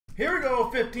Here we go,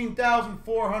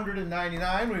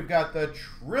 15,499. We've got the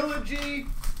Trilogy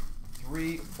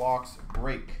 3-box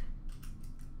break.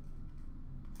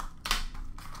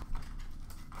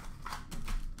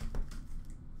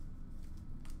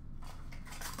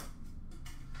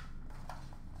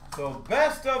 So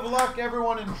best of luck,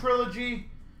 everyone, in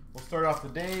Trilogy. We'll start off the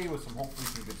day with hopefully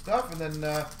some good stuff, and then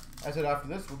I said after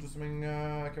this we'll do something.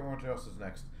 I can't remember what else is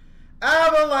next.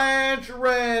 Avalanche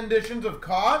renditions of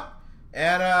Caught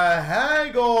and a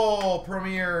Hagel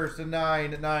premieres to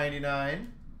 $9.99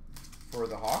 for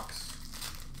the Hawks.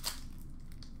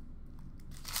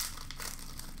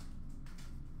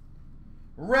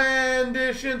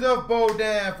 Renditions of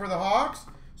Baudin for the Hawks.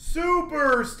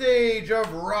 Super Stage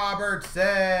of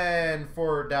Robertson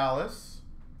for Dallas.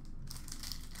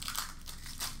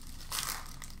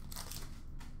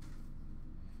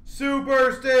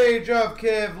 Super Stage of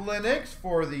Kivleniks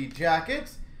for the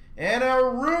Jackets. And a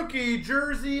rookie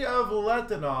jersey of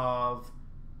Letanov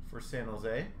for San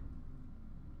Jose.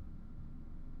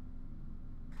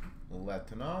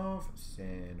 Letanov,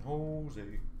 San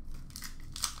Jose.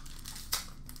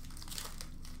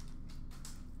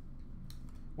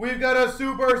 We've got a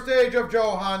Super Stage of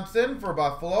Johansson for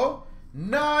Buffalo.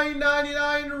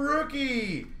 $9.99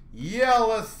 rookie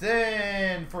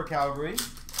Yellison for Calgary.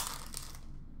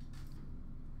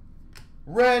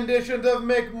 Renditions of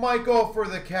McMichael for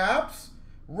the Caps.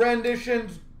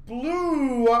 Renditions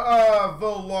blue of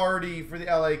Velarde for the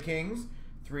LA Kings.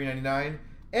 $3.99.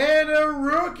 And a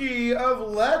rookie of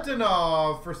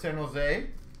Letanov for San Jose.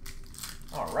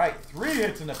 All right, 3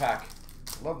 hits in the pack.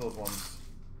 Love those ones.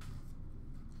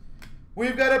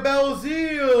 We've got a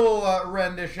Belzile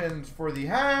renditions for the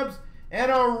Habs.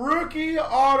 And a rookie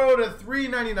auto to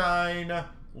 $3.99.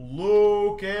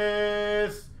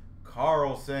 Lucas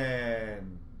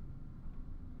Carlson.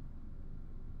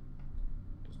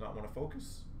 Does not want to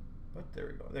focus, but there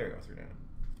we go. There we go. $3.99.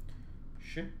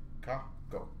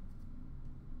 Chicago.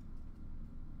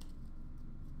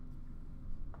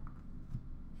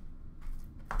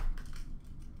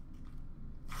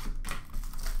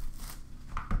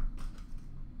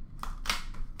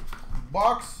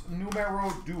 Box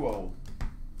numero duo.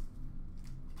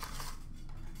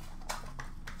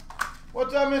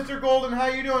 What's up, Mr. Golden? How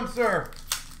you doing, sir?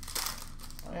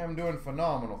 I am doing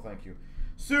phenomenal, thank you.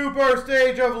 Super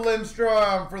Stage of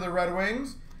Lindstrom for the Red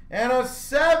Wings. And a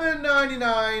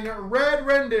 $7.99 red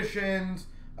renditions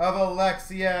of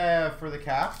Alexiev for the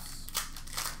Caps.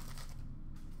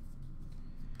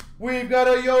 We've got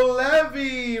a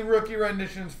Yolevi rookie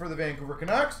renditions for the Vancouver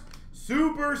Canucks.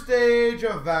 Super Stage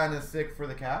of Vanisic for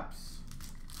the Caps.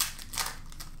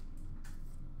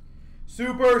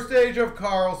 Super Stage of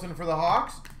Carlson for the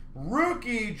Hawks.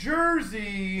 Rookie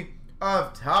jersey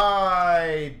of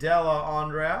Ty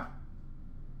Dellandrea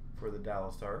for the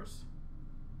Dallas Stars.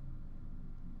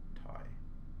 Ty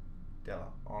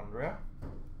Dellandrea.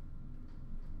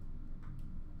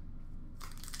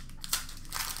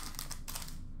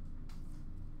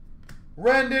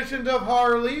 Renditions of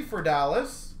Harley for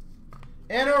Dallas.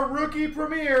 And a rookie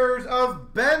premieres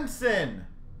of Benson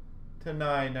to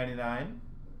 $9.99.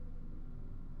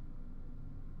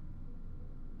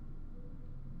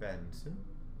 Benson.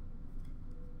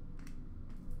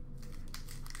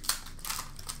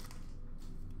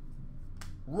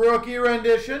 Rookie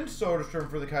rendition, Soderstrom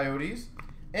for the Coyotes.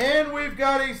 And we've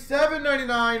got a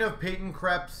 $7.99 of Peyton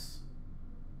Krebs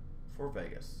for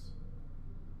Vegas.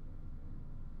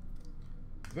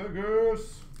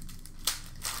 Vegas.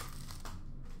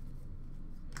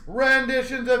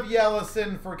 Renditions of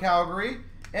Yellison for Calgary.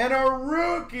 And a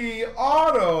rookie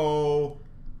auto,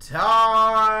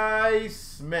 Ty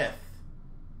Smith.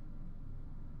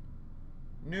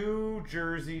 New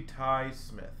Jersey Ty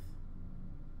Smith.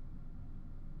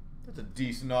 That's a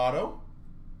decent auto.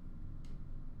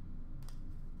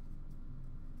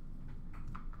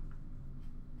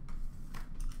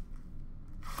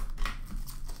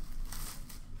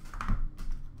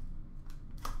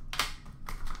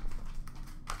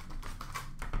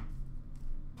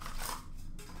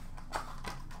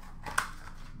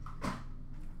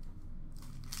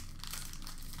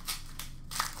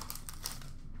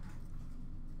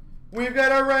 We've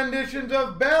got our renditions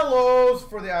of Bellows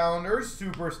for the Islanders.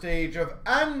 Super Stage of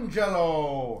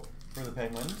Angelo for the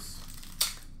Penguins.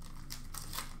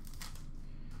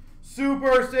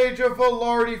 Super Stage of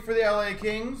Velarde for the LA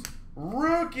Kings.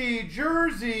 Rookie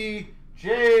jersey,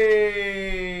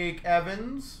 Jake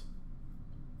Evans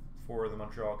for the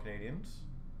Montreal Canadiens.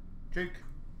 Jake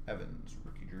Evans,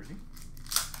 rookie jersey.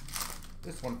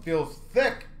 This one feels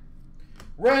thick.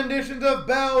 Renditions of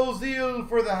Belzile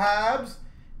for the Habs.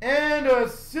 And a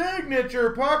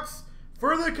signature pucks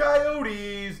For the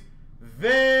Coyotes,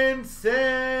 Vincent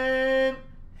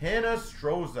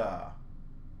Hinostroza.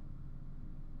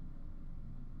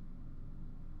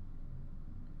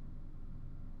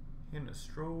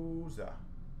 Hinostroza.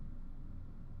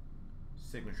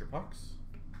 Signature pucks.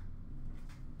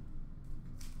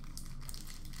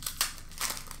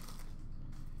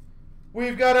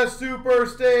 We've got a super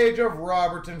stage of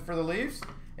Robertson for the Leafs.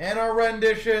 And our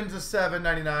renditions of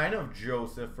 $7.99 of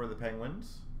Joseph for the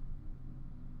Penguins.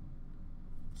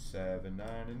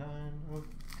 $7.99 of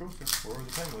Joseph for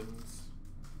the Penguins.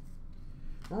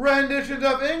 Renditions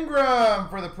of Ingram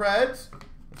for the Preds.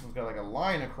 This one's got like a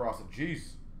line across it.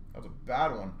 Jeez, that was a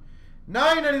bad one.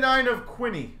 $9.99 of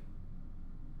Quinny.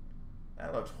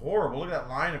 That looks horrible. Look at that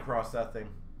line across that thing.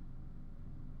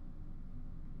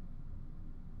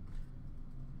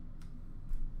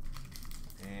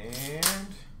 And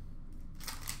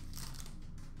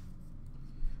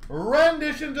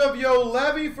renditions of Yo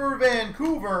Levy for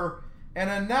Vancouver and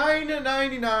a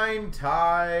 $9.99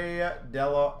 Ty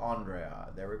Della Andrea.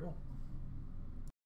 There we go.